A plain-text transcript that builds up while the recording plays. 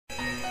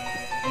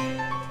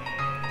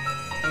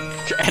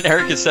And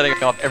Eric is setting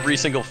off every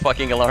single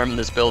fucking alarm in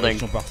this building.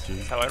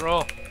 That's how I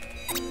roll.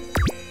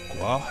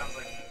 Quoi?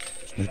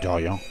 Ce n'était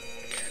rien.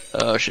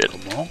 Oh shit.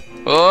 Comment?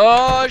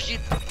 Oh shit.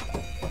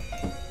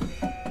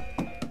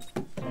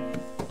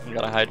 I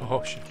gotta hide.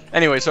 Oh shit.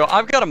 Anyway, so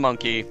I've got a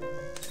monkey.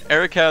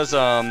 Eric has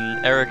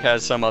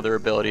some other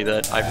ability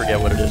that I forget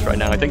what it is right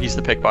now. I think he's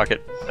the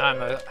pickpocket.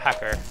 I'm a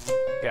hacker.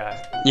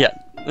 Yeah. Yeah,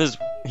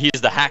 he's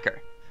the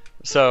hacker.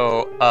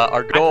 So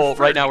our goal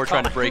right now, we're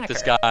trying to break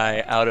this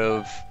guy out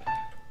of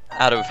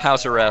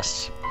house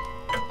arrest.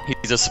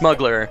 He's a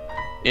smuggler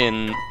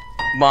in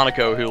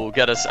Monaco who will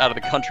get us out of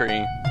the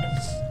country.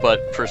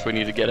 But first we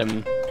need to get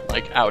him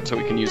like out so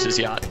we can use his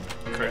yacht.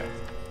 Correct.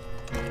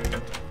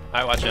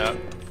 Alright, watch out.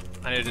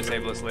 I need to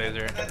disable this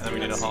laser, and then we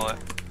need to haul it.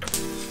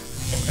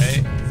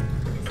 Right?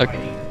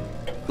 Okay.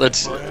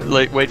 Let's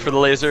wait for the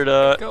laser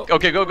to. Go.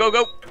 Okay, go, go,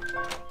 go.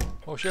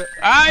 Oh shit.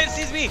 Ah, it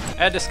sees me.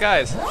 Add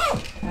disguise.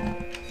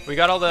 We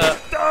got all the.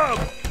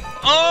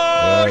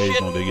 Oh Ils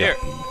shit. ont des Here.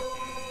 gars.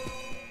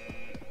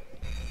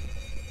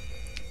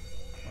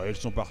 Ouais, ils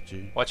sont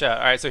partis. Watch out.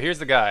 Alright, so here's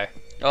the guy.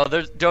 Oh,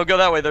 don't go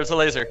that way. There's a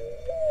laser.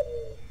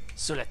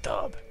 Sous la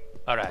table.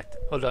 Alright,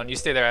 hold on. You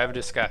stay there. I have a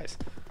disguise.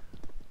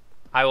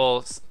 I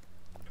will.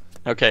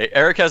 Okay,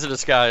 Eric has a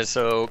disguise,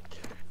 so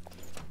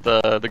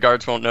the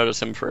guards won't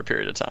notice him for a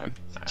period of time.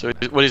 So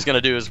what he's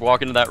gonna do is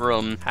walk into that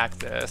room Hack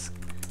this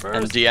first.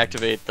 and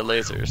deactivate the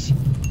lasers.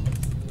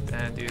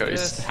 And do So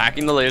he's this.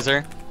 hacking the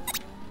laser.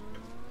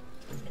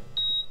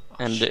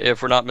 And shit.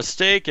 if we're not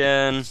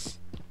mistaken,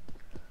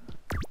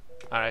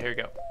 Alright, here we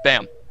go.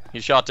 bam, he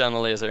shot down the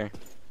laser.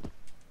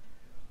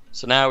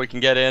 So now we can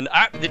get in.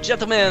 Ah, the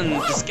gentleman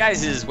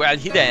disguises well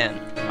hidden.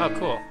 Oh,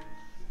 cool.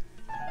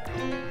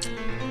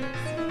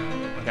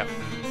 Okay.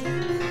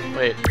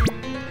 Wait,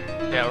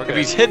 Yeah, we're if good.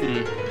 he's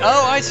hidden.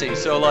 Oh, I see.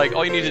 So like,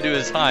 all you need to do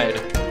is hide.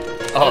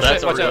 Oh, Oh, that's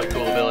shit, a watch really out.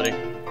 cool ability.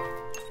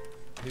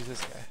 Who's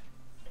this guy?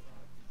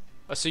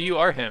 Oh, so you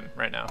are him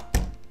right now.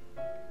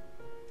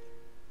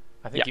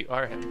 I think Yeah. you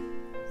are him.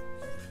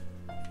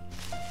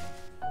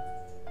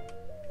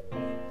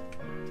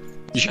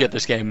 You should get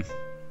this game.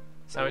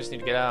 So now we just need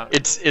to get out.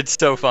 It's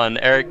so fun.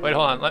 Eric, Wait,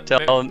 hold on. tell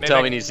him maybe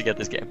I he needs to get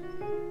this game.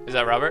 Is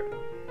that Robert?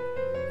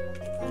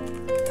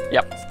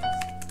 Yep.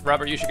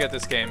 Robert, you should get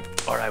this game,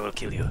 or I will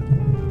kill you.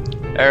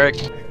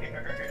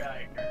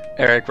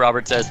 Eric,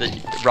 Robert says that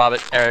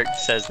Eric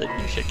says that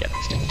you should get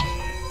this game.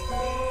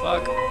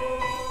 Fuck.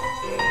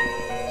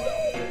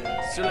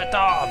 Sur la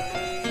table.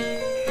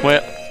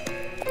 Well,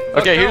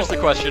 okay, no. here's the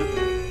question.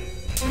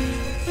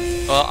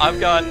 Well, I've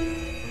got.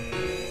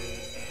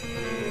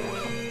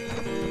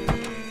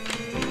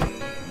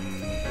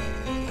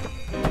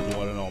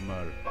 Pour aller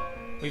normal.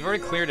 We've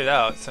already cleared it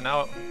out, so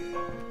now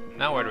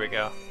where do we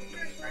go?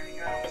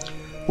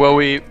 Well,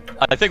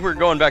 I think we're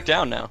going back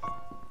down now.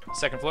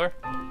 Second floor?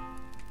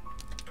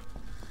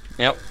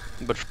 Yep.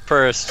 But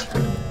first,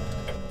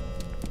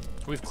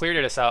 We've cleared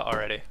it out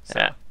already, so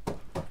yeah,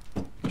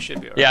 we should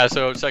be alright. yeah.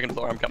 So second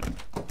floor, I'm coming.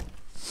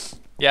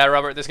 Yeah,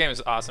 Robert, this game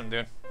is awesome,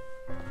 dude.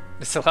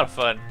 It's a lot of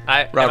fun.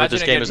 Robert, imagine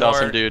this it game get is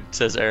awesome, more- dude.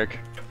 Says Eric.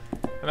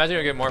 Imagine it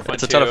would get more fun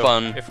It's a ton of too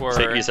fun, if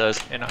we're he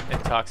says.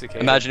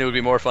 intoxicated. Imagine it would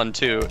be more fun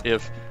too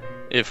if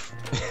if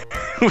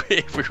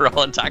we were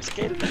all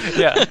intoxicated.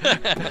 Yeah.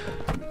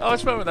 How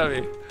much fun would that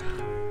be?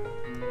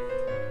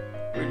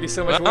 We'd be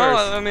so much Well,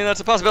 worse. I mean, that's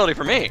a possibility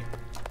for me.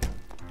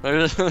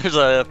 There's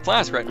a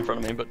flask right in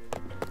front of me, but.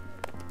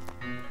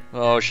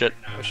 Oh shit.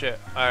 Oh shit.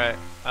 Alright.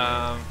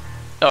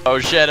 Oh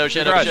shit, oh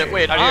shit, oh Garage. shit.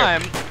 Wait, Out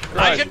here. I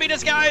Garage. should be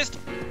disguised!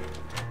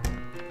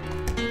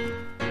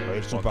 Ouais,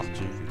 ils sont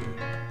partis.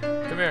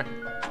 Come here.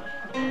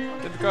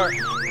 Get the car.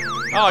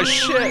 Oh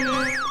shit!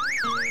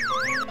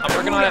 I'm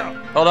working on it.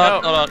 Hold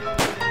on, No. hold on.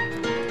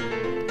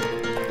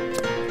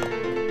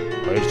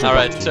 Ouais, ils sont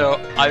Alright, partis. so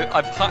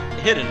I've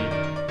hidden.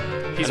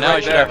 He's and now I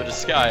right should there. have a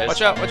disguise.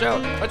 Watch out, watch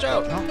out, watch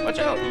out, watch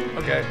out.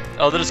 Okay.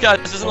 Oh, the disguise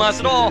doesn't last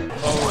at all.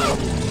 Oh.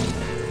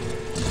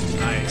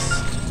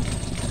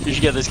 Nice. You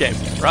should get this game.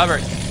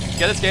 Robert,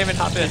 get this game and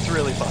hop in. It's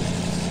really fun.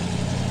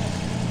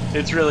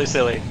 It's really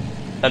silly.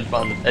 And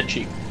fun. And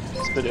cheap.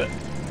 Let's do it.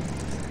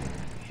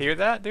 Hear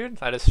that, dude?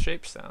 That is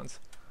shape sounds.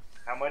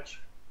 How much?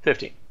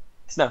 15.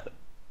 It's nothing.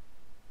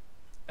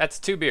 That's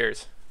 2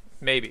 beers.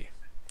 Maybe.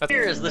 That's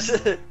Beer is this.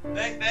 He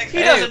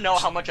Hey. doesn't know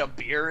how much a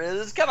beer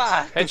is. Come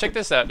on. Hey, check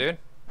this out, dude.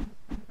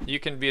 You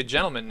can be a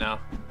gentleman now.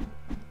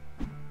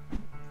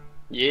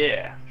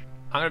 Yeah.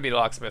 I'm gonna be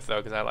locksmith though,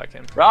 because I like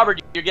him.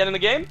 Robert, you're getting the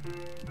game?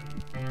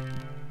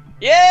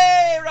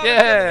 Yay! Robert,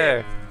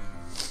 Yeah.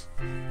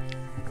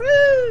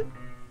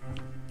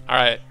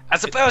 Alright. I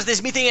suppose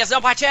this meeting is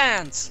not by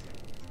chance.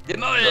 The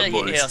mole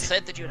here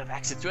said that you have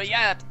access to a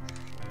yacht.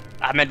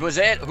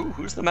 Mademoiselle.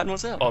 Who's the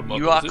mademoiselle?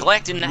 You are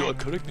correct in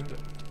that.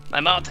 My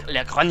mouth,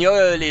 le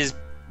crognole, is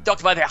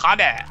docked by the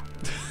harbor.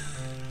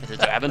 As it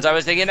so happens, I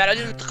was thinking about a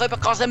little trip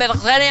across the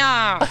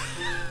Mediterranean.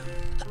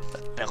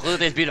 The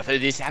route is beautiful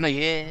this time of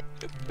year.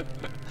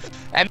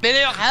 And may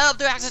your help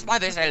to access my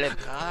vessel.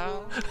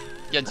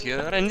 Bien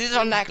sûr, and this is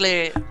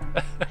unlikely.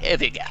 Here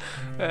we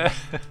go.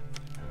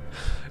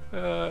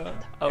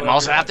 I'm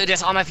also have to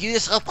disarm a few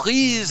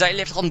surprises I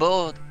left on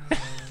board.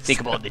 Think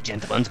about the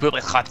gentleman's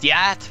public trapped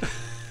yacht.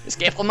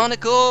 Escape from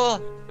Monaco.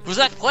 Vous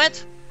êtes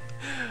prêt?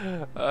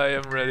 I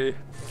am ready.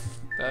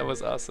 That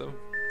was awesome.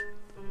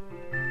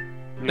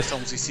 Nous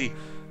sommes ici.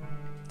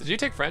 Did you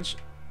take French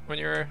when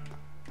you were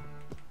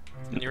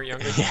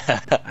younger? Yeah.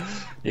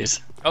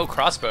 Yes. Oh,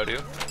 crossbow,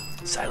 dude.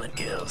 Silent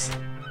kills.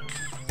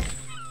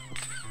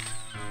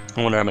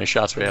 I wonder how many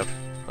shots we have.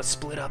 Let's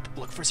split up,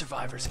 look for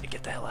survivors, and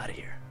get the hell out of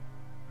here.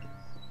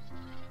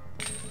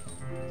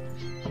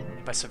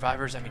 And by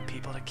survivors, I mean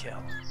people to kill.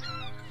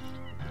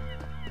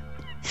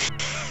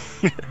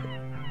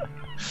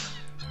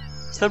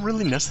 Is that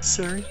really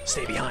necessary?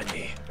 Stay behind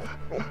me.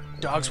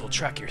 Dogs will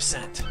track your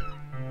scent.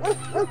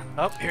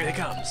 Oh, here he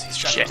comes. He's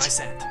tracking my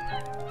scent.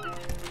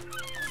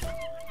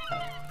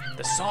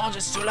 The songe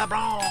est sur la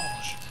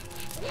branche.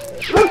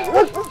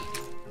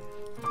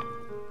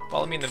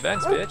 Follow me in the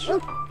vents, bitch.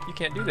 You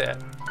can't do that.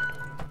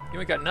 You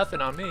ain't got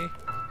nothing on me.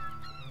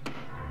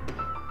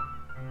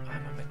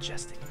 I'm a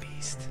majestic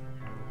beast.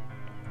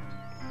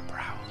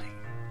 Prowling.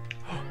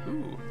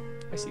 Ooh,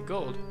 I see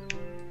gold.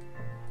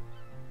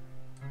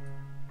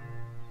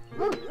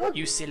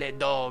 You silly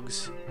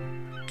dogs.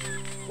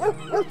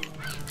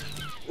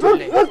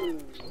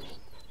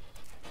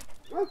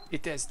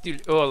 It has still.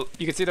 Oh,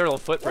 you can see their little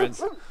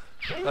footprints.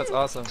 That's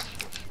awesome.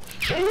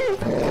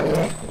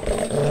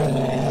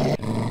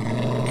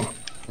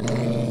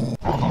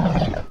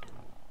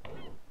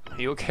 Are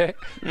you okay?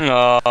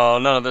 No,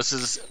 none of this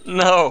is.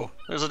 No,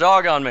 there's a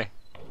dog on me.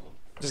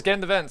 Just get in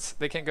the vents.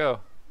 They can't go.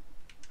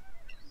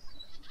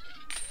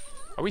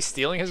 Are we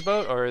stealing his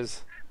boat or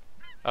is?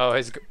 Oh,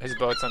 his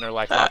boat's under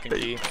like lock and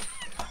key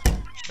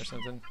or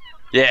something.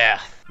 Yeah.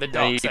 The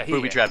dogs are here.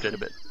 Booby trapped it a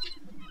bit.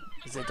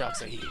 The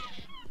dogs are here.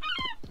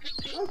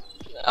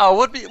 Oh,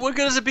 what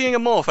good is it being a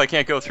mole if I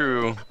can't go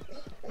through?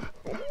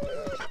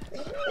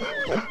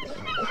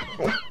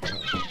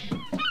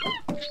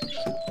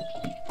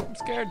 I'm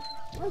scared.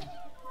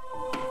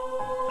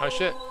 Oh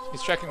shit,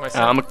 he's tracking my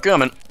son. I'm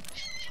coming.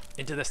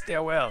 Into the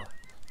stairwell.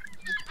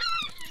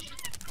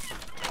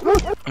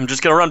 I'm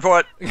just gonna run for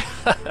it.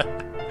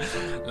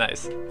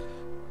 Nice.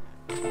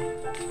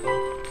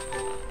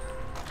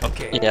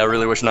 Okay. Yeah, I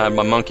really wish I had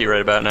my monkey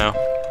right about now.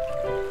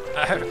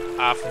 I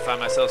often find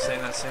myself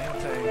saying that same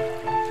thing.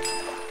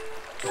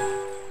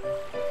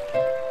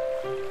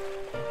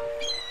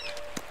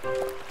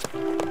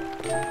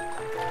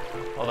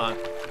 Hold on.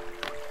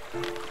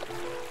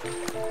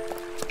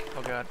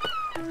 Oh god.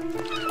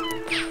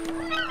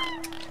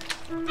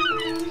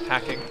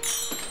 Hacking.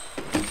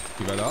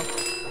 Tu vas là?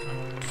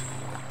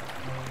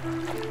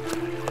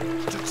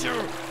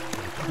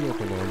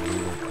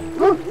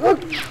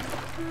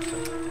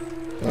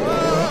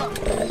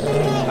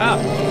 Ah!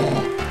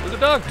 There's a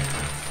dog!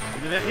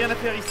 Vous n'avez rien à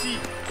faire ici.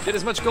 Get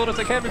as much gold as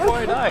I can before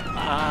I die.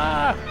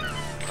 Ah!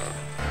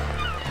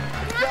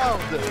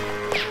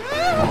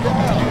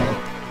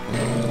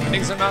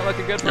 Things are not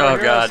looking good for Oh our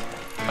god.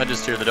 girls. I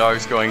just hear the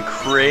dogs going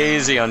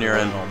crazy on your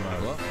end.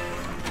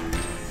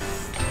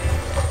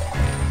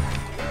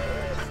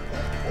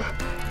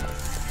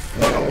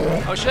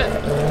 Oh shit!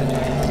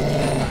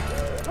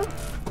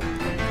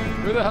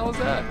 Who the hell is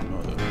that?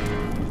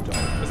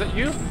 Was that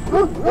you?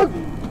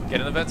 Get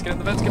in the vents, get in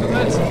the vents, get in the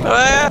vents! Oh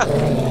yeah!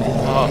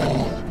 Oh,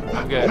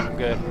 I'm good, I'm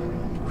good.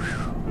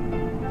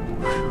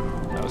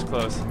 That was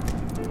close.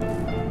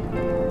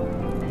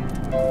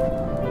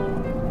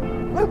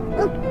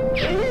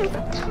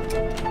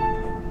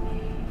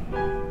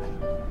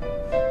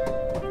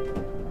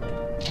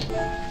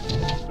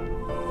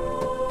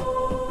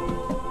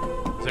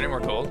 Is there any more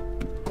gold?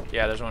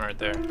 Yeah, there's one right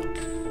there.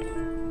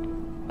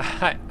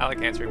 I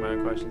like answering my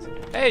own questions.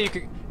 Hey, you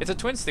can. It's a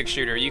twin stick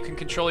shooter. You can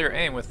control your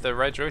aim with the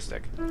right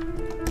joystick.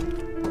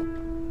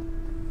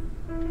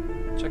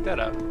 Check that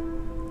out.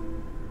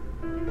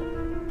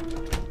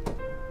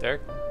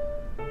 Derek?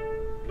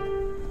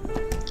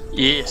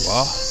 Yes.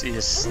 Wow.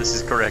 Yes, this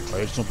is correct.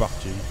 Ouais, ils sont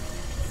partis.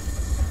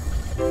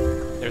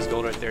 There's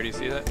gold right there. Do you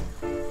see that?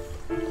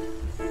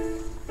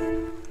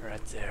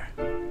 Right there.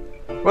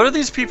 What are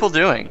these people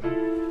doing?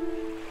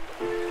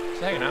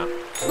 Just hanging out.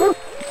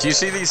 Do you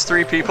see these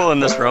three people in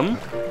this room?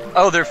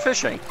 Oh, they're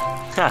fishing.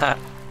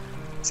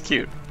 It's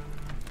cute.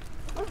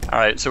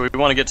 Alright, so we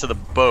want to get to the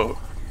boat.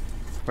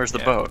 Where's the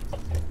boat?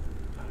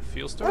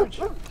 Fuel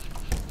storage?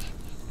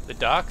 The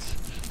docks?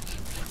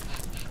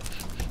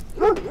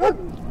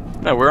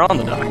 No, we're on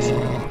the docks.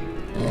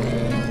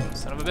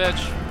 Son of a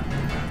bitch.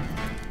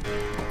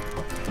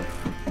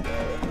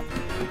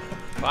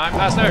 Climb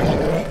faster!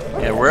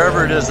 Yeah,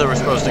 wherever it is that we're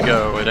supposed to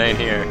go, it ain't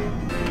here.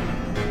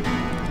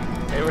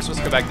 Hey, we're supposed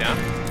to go back down.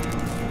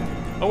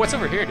 Oh, what's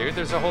over here, dude?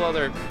 There's a whole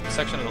other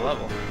section of the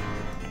level.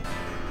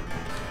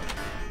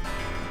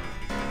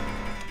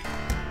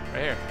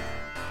 Right here.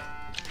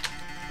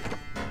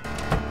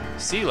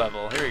 Sea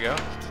level. Here we go.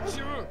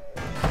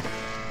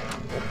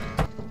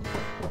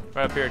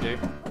 Right up here, dude.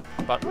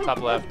 Top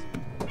left.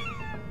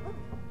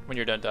 When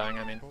you're done dying,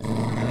 I mean.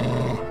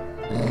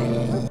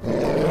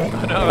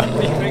 Oh no,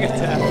 you big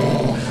attack.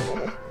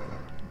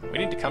 We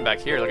need to come back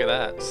here. Look at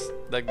that.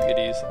 The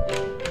goodies.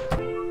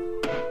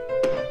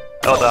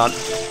 Hold on.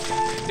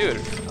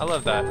 Dude, I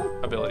love that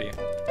ability.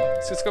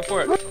 Let's go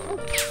for it.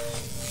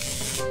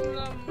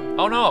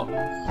 Oh no!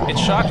 It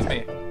shocked me.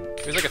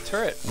 It was like a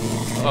turret.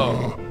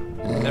 Oh.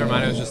 Never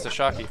mind, it was just a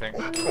shocky thing.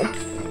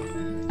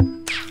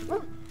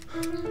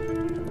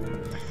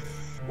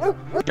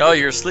 Oh,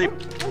 you're asleep.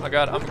 Oh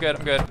god, I'm good,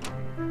 I'm good.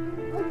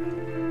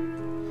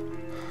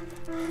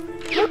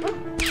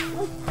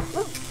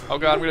 Oh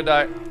god, I'm gonna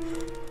die.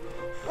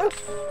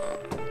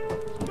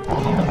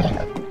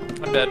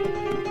 I'm dead.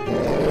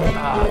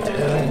 Ah,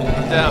 dude.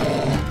 I'm down.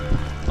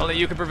 Only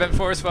you can prevent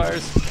forest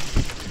fires.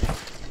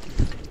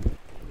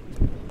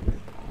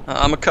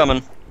 I'm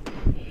a-coming.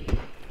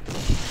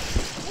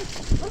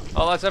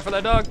 All that's up for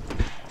that dog.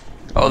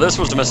 Oh, this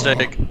was a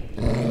mistake.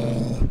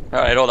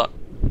 Alright, hold up.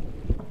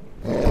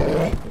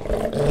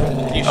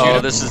 Can you shoot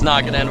him? This is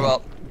not gonna end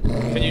well.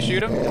 Can you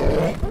shoot him?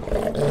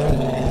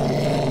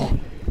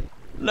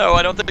 No,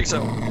 I don't think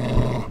so.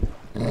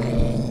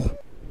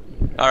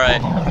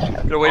 Alright.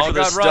 Gonna wait for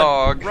this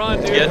dog.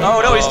 Run, dude.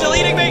 Oh no, he's still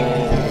eating me!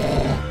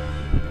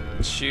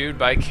 Chewed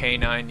by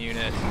K9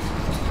 unit.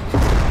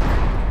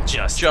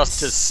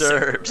 Justice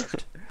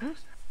served.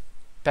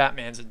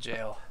 Batman's in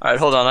jail. Alright,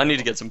 hold on, I need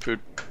to get some food.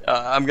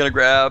 I'm gonna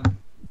grab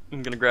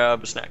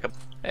a snack up.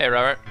 Hey,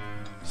 Robert.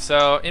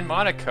 So, in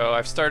Monaco,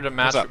 I've started a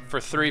match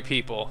for 3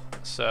 people,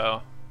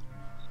 so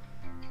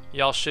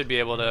y'all should be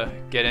able to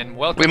get in.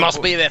 Welcome. We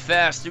must be there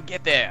first to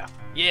get there.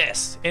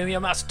 Yes, and we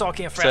must talk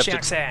in French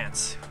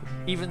accents,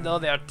 even though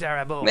they're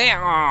terrible.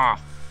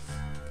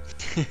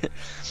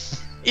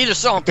 Ils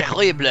sont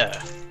terribles.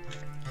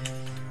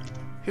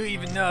 Who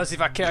even knows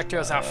if our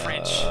characters are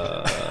French?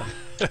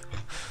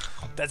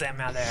 Doesn't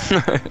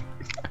matter.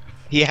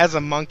 He has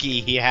a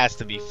monkey, he has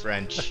to be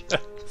French.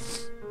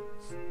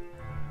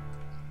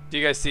 Do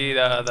you guys see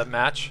the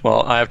match?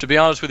 Well, I have to be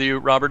honest with you,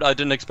 Robert, I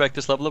didn't expect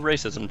this level of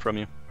racism from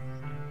you.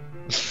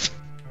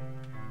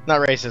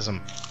 Not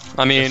racism.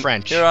 I mean,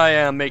 French. Here I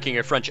am making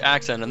a French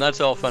accent, and that's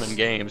all fun and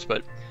games,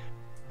 but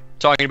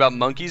talking about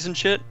monkeys and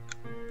shit?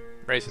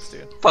 Racist,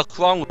 dude. Fuck's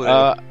wrong with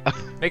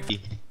Make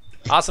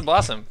Awesome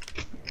Blossom.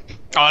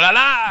 Oh la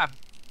la!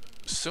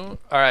 Soon.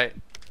 Alright.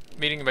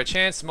 Meeting by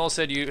chance. Mole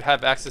said you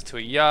have access to a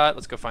yacht.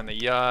 Let's go find the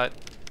yacht.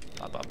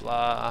 Blah, blah,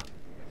 blah.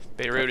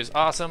 Beirut is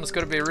awesome. Let's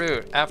go to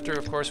Beirut. After,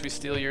 of course, we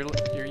steal your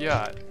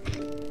yacht.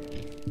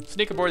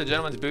 Sneak aboard the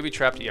gentleman's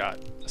booby-trapped yacht.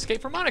 Escape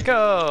from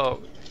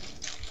Monaco!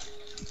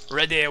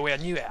 Ready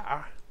when you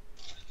are.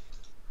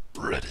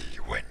 Ready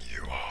when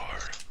you are.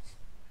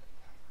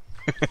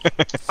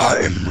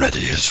 I'm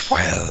ready as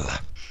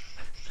well.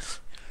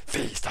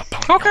 Feast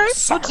upon okay,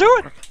 let's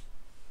do it!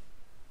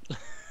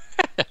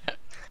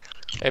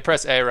 Hey,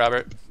 press A,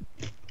 Robert.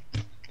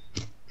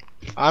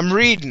 I'm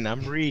reading.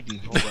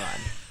 Hold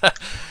on.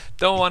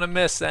 Don't want to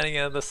miss any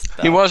of the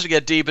stuff. He wants to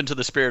get deep into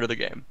the spirit of the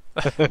game.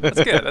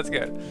 That's good, that's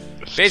good.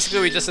 Basically,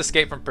 we just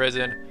escaped from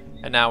prison,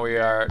 and now we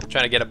are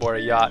trying to get aboard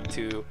a yacht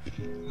to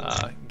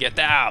get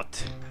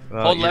out.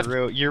 Well, Hold left.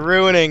 You're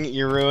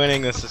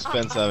ruining the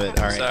suspense of it.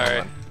 All right.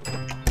 Sorry.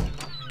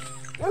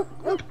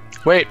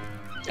 Wait,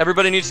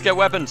 everybody needs to get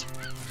weapons.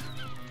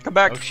 Come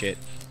back. Oh shit.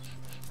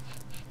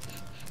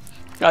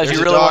 Guys, There's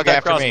you a really want dog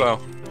that after me.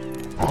 crossbow.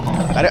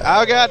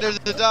 Oh god, there's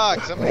a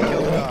dog. Somebody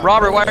killed the dog.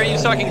 Robert, why are you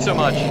sucking so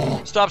much?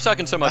 Stop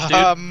sucking so much,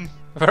 dude.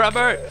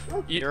 Robert,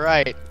 you're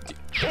right.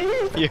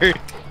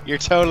 You're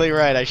totally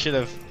right. I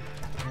should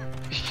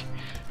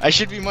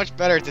be much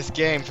better at this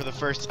game for the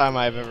first time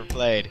I've ever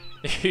played.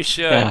 You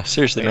should. Yeah,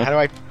 seriously, man. How do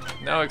I?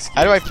 No excuse.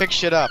 How do I pick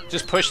shit up?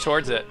 Just push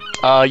towards it.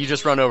 You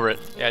just run over it.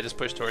 Yeah, just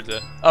push towards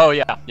it. Oh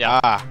yeah.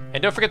 Ah.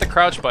 And don't forget the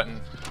crouch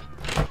button.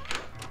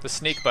 The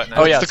sneak button.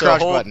 Oh yeah, the so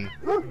crouch hold... button.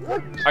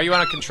 Are you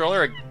on a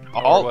controller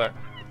or what?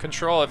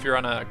 Control if you're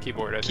on a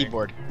keyboard, I think.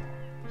 Keyboard.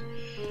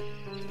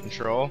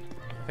 Control.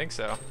 I think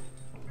so.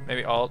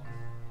 Maybe Alt.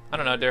 I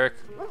don't know, Derek.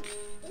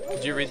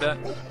 Did you read that?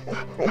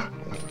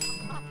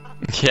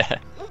 Yeah.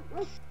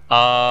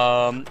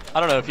 I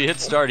don't know. If you hit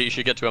start, you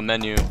should get to a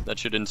menu that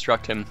should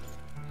instruct him.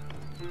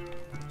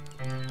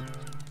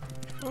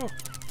 Oh.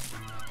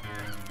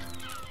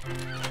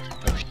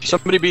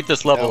 Somebody beat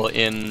this level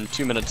in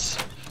 2 minutes.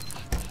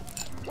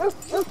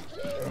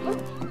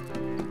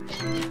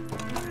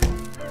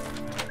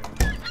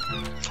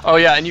 Oh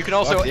yeah, and you can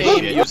also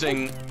aim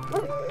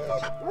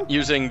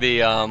using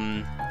the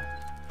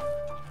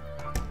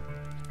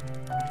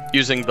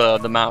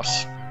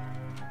mouse.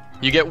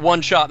 You get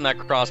one shot in that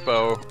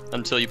crossbow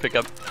until you pick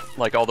up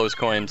like all those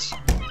coins.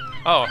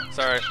 Oh,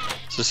 sorry.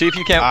 So see if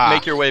you can't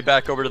make your way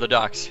back over to the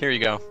docks. Here you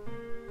go.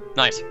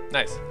 Nice.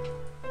 Nice.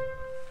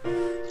 All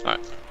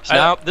right. So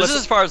now this is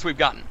as far as we've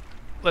gotten.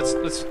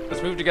 Let's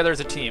move together as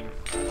a team.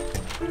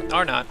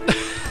 Or not.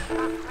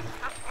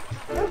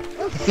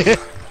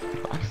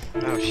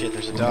 Oh shit,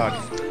 there's a dog.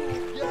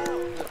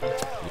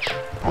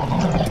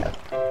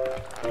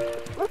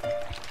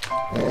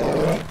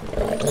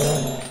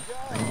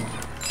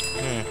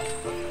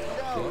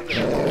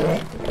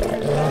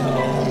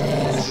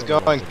 This is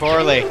going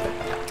poorly.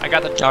 I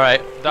got the. All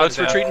right. Let's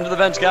retreat into the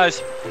vents,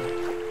 guys.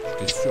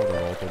 T'es sûr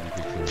d'avoir entendu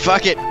quelque chose?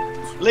 Fuck it.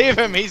 Leave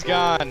him. He's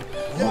gone.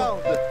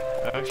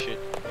 Oh shit.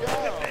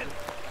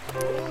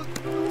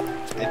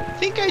 I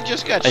think I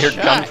just got shot. I heard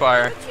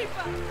gunfire.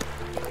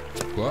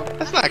 Quoi?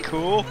 That's not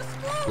cool.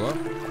 Quoi?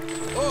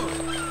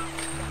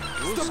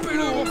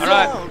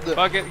 Alright,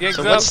 fuck it, gigs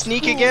So up. let's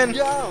sneak again.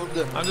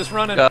 I'm just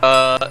running.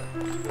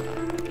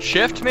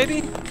 Shift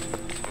maybe?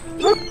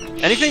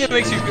 Anything that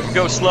makes you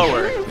go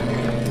slower.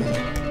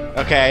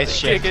 Okay, Gig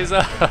shit. is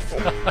up.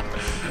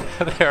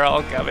 They're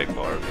all coming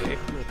for me.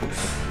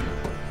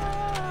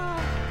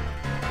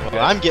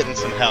 Well, I'm getting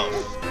some health.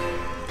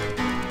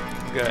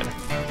 Good.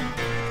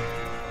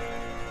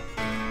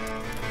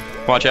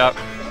 Watch out.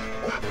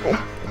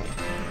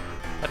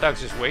 That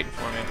dog's just waiting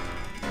for me.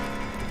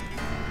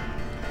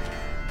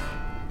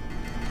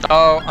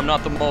 Oh, I'm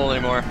not the mole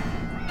anymore.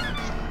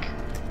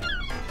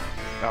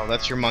 Oh,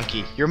 that's your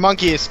monkey. Your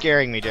monkey is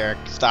scaring me, Derek.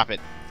 Stop it.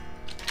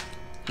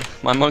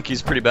 My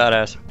monkey's pretty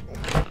badass.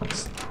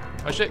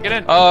 Oh shit, get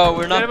in! Oh,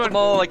 we're not the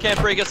mole. I can't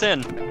break us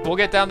in. We'll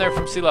get down there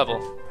from sea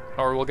level.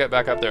 Or we'll get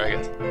back up there, I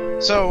guess.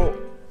 So,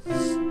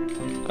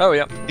 Oh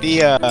yeah.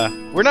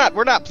 the we're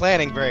not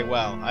planning very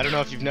well. I don't know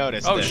if you've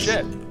noticed. Oh this.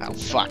 shit! Oh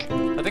fuck.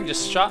 That thing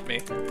just shot me.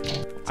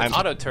 It's an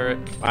auto turret.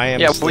 I am.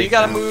 Yeah, well you asleep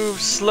gotta now. move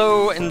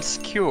slow and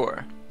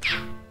secure.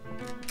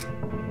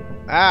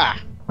 Ah.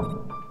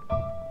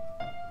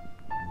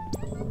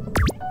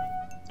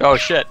 Oh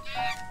shit.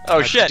 Oh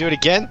Let's shit. Do it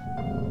again.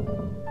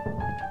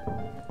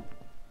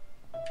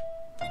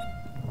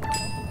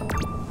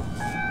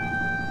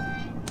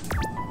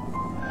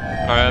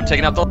 Alright, I'm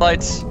taking out the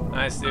lights.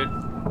 Nice, dude.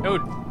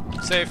 Dude,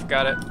 safe,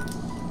 got it.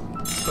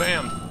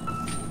 Bam.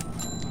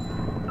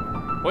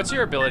 What's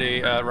your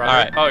ability, Robert?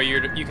 Alright. Oh, you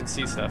can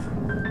see stuff.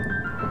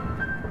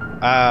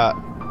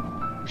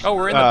 Oh,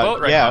 we're in the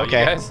boat right yeah, now, okay.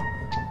 you guys.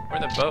 We're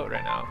in the boat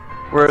right now.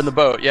 We're in the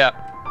boat, yeah.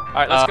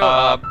 Alright, let's go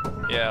up.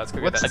 Yeah, let's go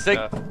get that I think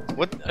stuff.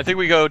 I think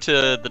we go to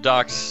the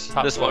docks.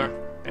 Top this floor. one.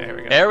 Yeah, here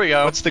we go. There we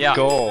go. What's the Yeah.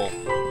 goal?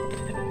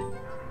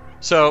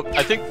 So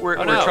I think we're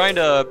Oh, no. trying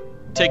to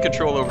take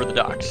control over the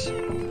docks.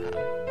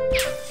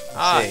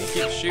 Ah, See. he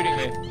keeps shooting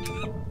me.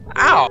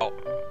 Ow!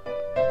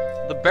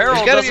 The barrel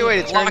There's gotta be a doesn't way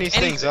to turn block these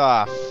anything. things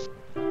off.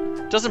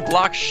 Doesn't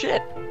block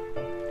shit.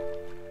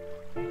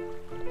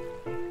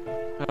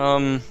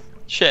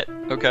 Shit.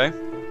 Okay.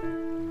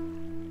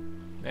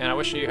 Man, I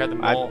wish you had the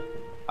mole.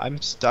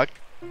 I'm stuck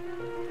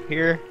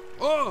here.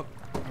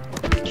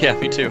 Yeah,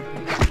 me too.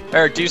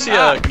 Eric, do you see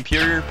a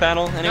computer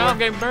panel No, anywhere? I'm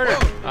getting murdered.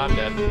 I'm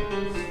dead.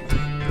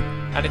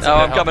 I need Oh, somebody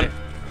I'm to help coming. me.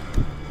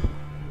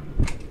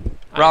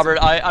 Robert,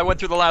 I went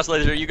through the last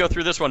laser. You go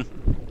through this one.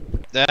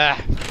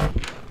 Ah.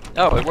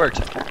 Oh, it worked.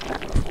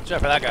 Watch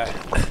out for that guy.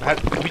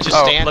 We just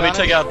Oh, stand let me on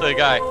take it? out the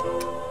guy.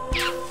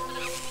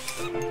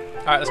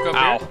 Alright, let's go up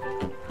Ow. here.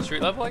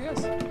 Street level, I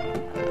guess?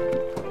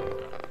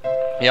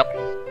 Yep.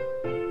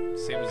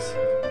 Seems...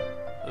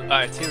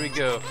 Alright, here we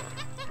go.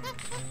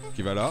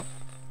 Qui va là?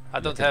 I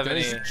don't have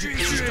any...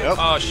 Up.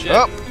 Oh shit.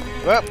 Up.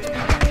 Up.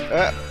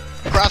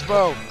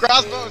 Crossbow.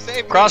 Crossbow.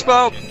 Save me.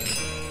 Crossbow.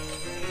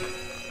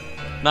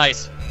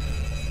 Nice.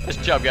 Nice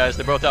job, guys.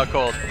 They're both out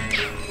cold.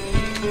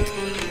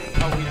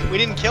 Oh, we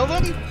didn't kill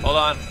them? Hold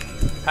on.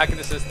 Hacking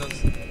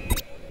assistance.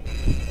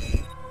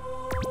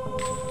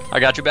 I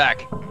got you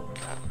back.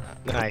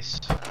 Nice.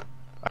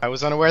 I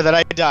was unaware that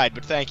I died,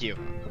 but thank you.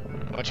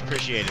 Much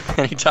appreciated.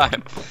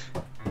 Anytime.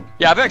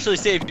 Yeah, I've actually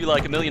saved you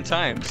like 1,000,000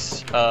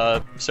 times.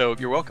 So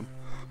you're welcome.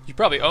 You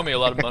probably owe me a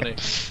lot of money.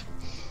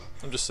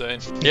 I'm just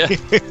saying. Yeah.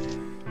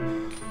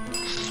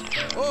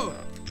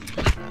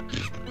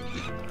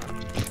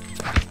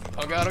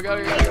 Oh god, oh god,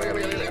 oh god, oh god, oh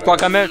god, oh god.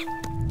 Fuck, I missed.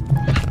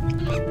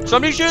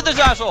 Somebody shoot this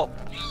asshole!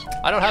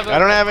 I don't have I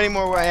don't have any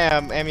more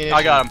ammunition.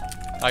 I got him.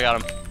 I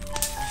got him.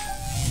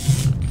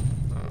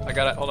 I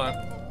got it, hold on.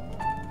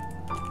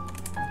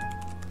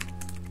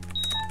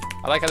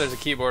 I like how there's a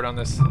keyboard on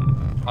this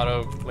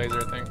auto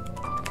laser thing.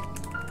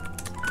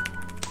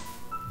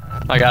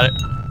 I got it.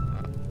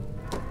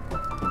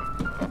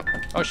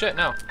 Oh shit,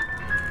 no.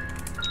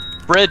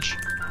 Bridge.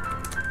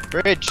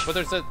 Bridge. But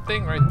there's a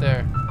thing right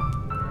there.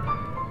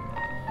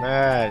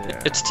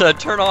 It's to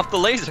turn off the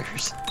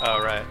lasers.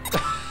 Oh, right.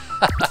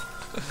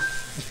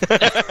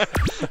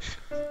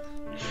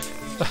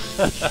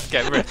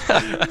 Okay,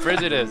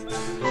 bridge it is.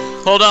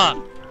 Hold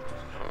on.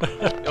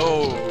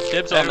 Oh,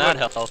 dibs on that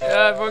health.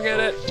 Yeah, everyone get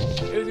it.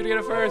 Who's gonna get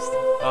it first?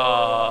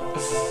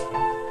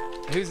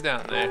 Who's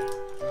down there?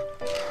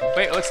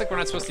 Wait, it looks like we're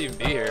not supposed to even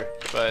be here,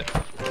 but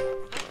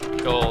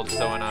gold,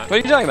 so why not? What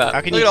are you talking about?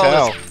 How can Look you at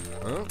all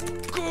tell? this.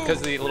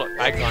 Because the little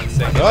icon's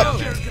saying.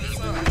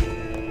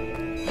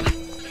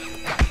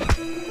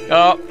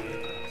 Oh,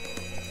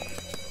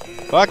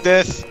 Fuck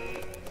this.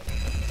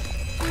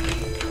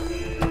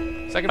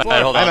 Second floor.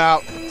 Alright, hold on. I'm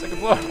out. Second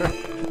floor.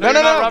 No, you're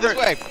no, not, no, Robert. this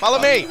way. Follow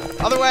me.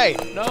 Other way.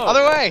 No.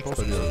 Other way.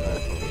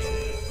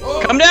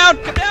 come down,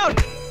 come down.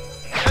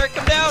 Eric,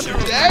 come down.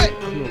 Damn it.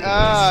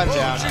 I'm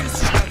down.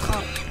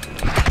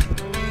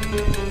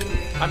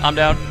 I'm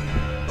down.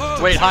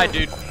 Wait, hide,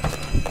 dude.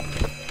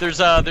 There's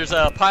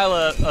a pile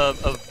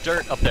of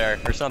dirt up there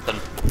or something.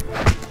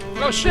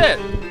 Oh shit!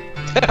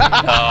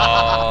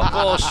 Oh,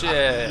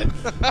 bullshit.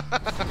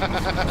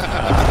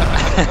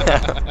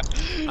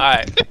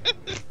 Alright.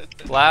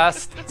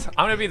 Last.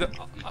 I'm gonna be the.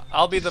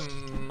 I'll be the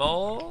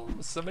mole.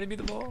 Somebody be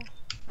the mole?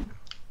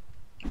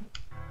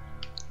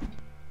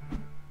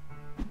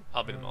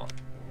 I'll be the mole.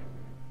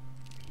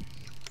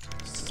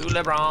 Sous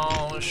les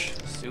branches.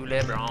 Sous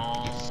les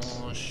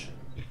branches.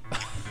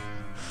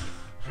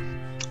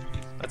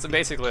 That's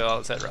basically all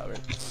it said, Robert.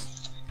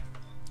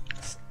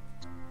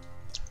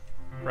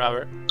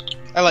 Robert.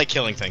 I like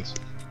killing things.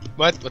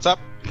 What? What's up?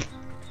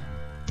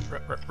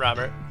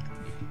 Robert.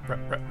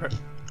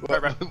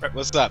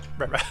 What's up?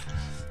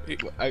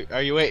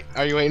 Are you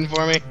waiting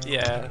for me?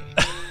 Yeah.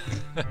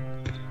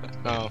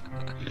 Oh.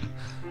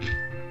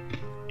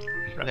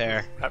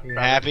 There. You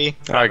happy?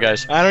 Alright,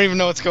 guys. I don't even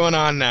know what's going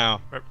on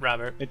now.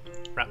 Robert.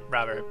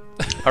 Robert.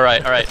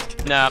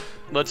 Alright. Now,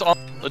 let's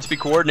be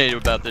coordinated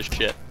about this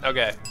shit.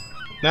 Okay.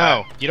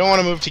 No, you don't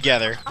want to move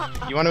together.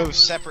 You want to move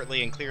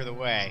separately and clear the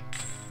way.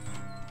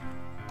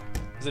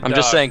 I'm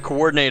just saying,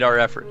 coordinate our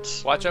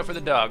efforts. Watch out for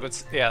the dog.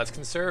 Let's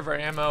conserve our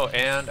ammo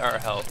and our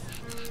health.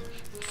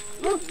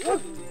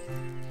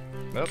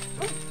 Nope.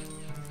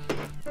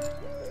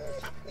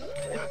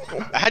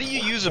 How do you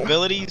use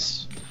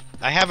abilities?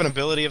 I have an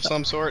ability of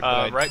some sort.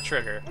 Right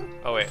trigger.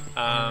 Oh wait.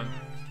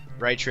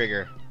 Right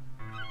trigger.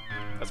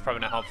 That's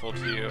probably not helpful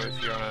to you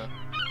if you're on a.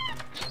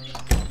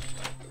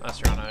 Unless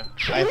you're on a.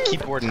 I have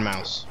keyboard and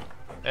mouse.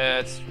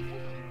 It's.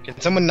 Can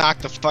someone knock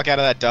the fuck out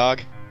of that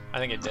dog? I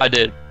think it did. I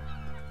did.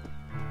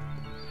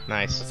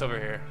 Nice. It's over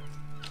here.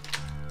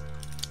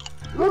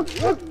 I'm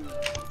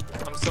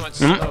so much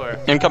slower.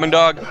 Incoming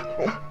dog.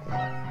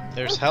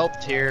 There's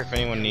help here if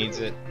anyone needs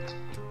it.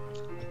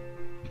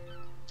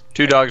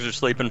 2 dogs are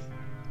sleeping.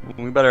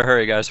 We better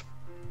hurry, guys.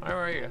 Where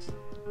are you guys?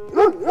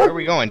 Where are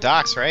we going?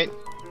 Docks, right?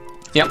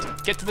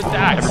 Yep. Get to the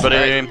docks. Everybody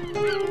aim.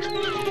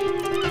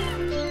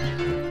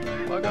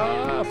 Fuck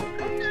off.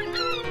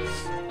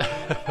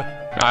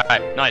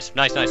 Alright, nice.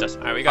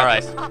 Alright, we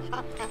got this.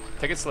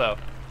 Take it slow.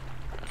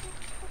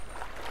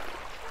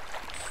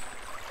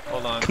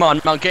 Hold on. Come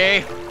on,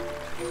 monkey.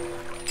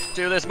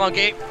 Do this,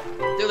 monkey.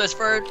 Do this,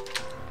 bird.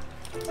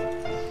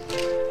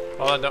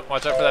 Hold on, don't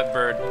watch out for that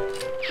bird.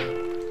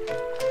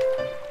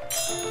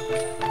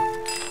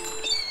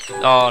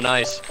 Oh,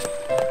 nice.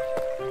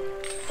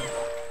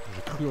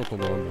 J'ai cru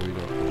entendre un bruit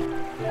là.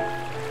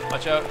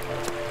 Watch out.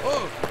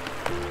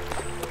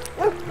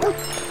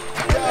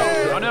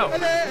 Oh no!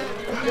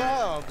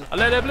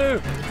 Allez les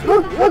bleus!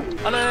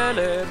 Allez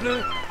les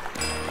bleus!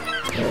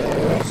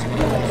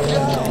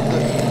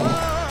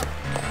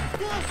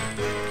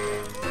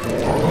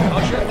 Oh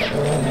shit!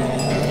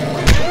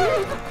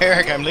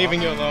 Eric, I'm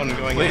leaving you alone and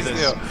going into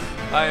this.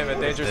 I am a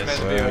dangerous man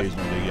to be with.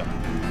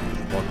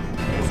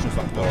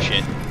 Oh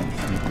shit.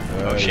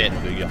 Oh shit.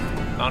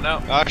 Oh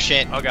no. Oh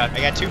shit. Oh god. I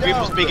got 2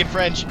 people speaking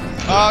French.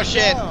 Oh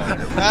shit.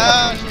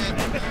 Oh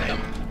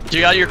shit.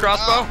 You got your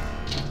crossbow?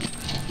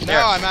 No,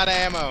 There. I'm out of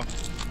ammo.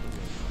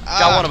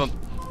 Got one of them.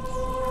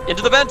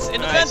 Into the vents!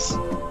 Into the vents!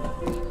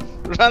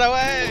 Run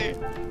away!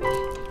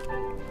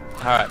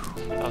 Alright.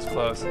 That was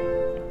close.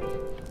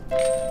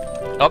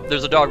 Oh,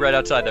 there's a dog right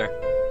outside there.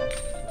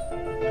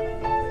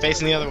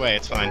 Facing the other way,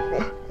 it's fine.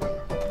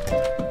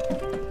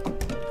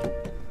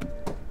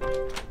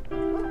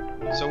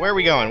 So where are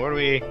we going? What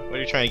are you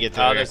trying to get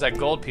to? There's that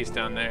gold piece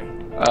down there.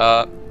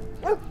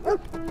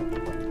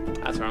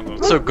 That's where I'm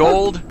going. So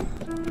gold.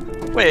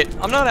 Wait,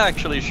 I'm not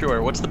actually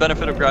sure. What's the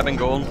benefit of grabbing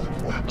gold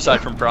aside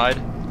from pride?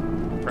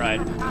 Pride.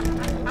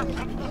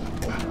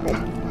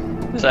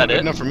 Is that Good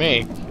it? enough for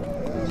me.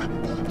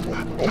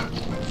 Quoi?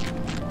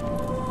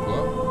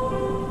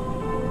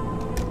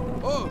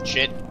 Oh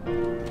shit.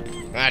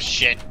 Ah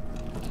shit.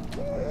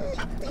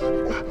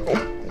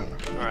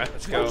 Alright,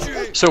 let's go.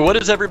 So what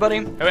is everybody?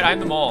 Hey, wait, I'm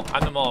the mole.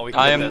 I'm the mole. We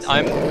can get this.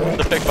 I'm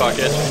the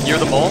pickpocket. You're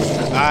the mole?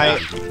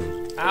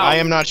 I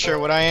am not sure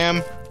what I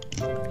am.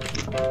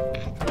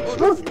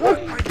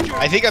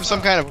 I think I'm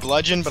some kind of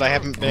bludgeon, but I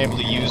haven't been able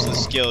to use the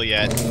skill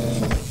yet.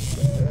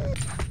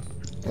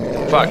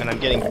 Fuck. And I'm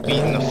getting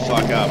beaten the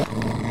fuck up.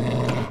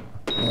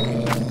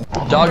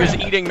 Dog is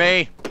eating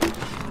me.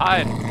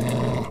 Hide.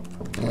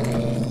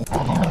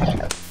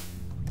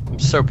 I'm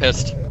so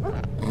pissed.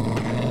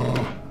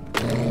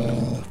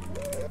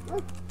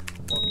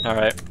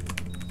 Alright.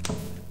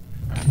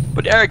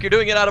 But Eric, you're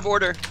doing it out of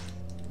order.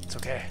 It's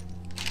okay.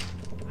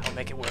 I'll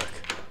make it work.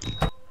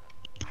 I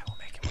will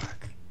make it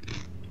work.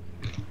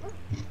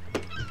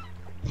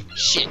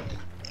 Shit.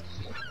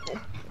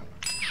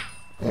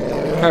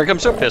 Eric, I'm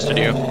so pissed at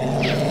you.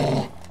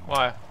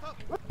 Why?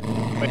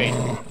 Wait.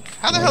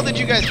 How the hell did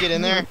you guys get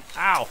in there?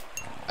 Ow!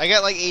 I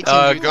got like 18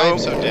 dudes. I'm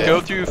so dead.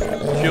 Go through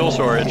fuel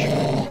storage.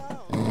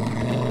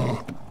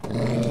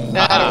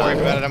 Nah, don't worry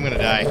about it. I'm gonna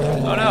die.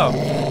 Oh no!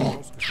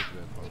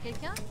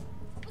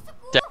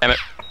 Damn it.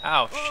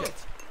 Ow, shit.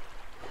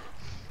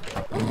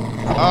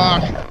 Oh,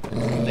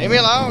 leave me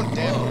alone,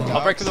 damn.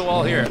 I'll break through the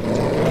wall here.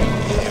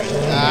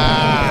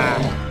 Ah.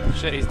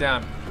 Shit, he's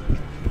down.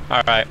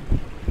 Alright.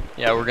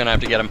 Yeah, we're gonna have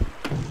to get him.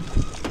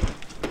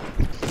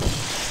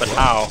 But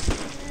how?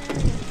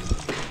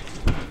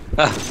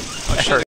 Oh shit.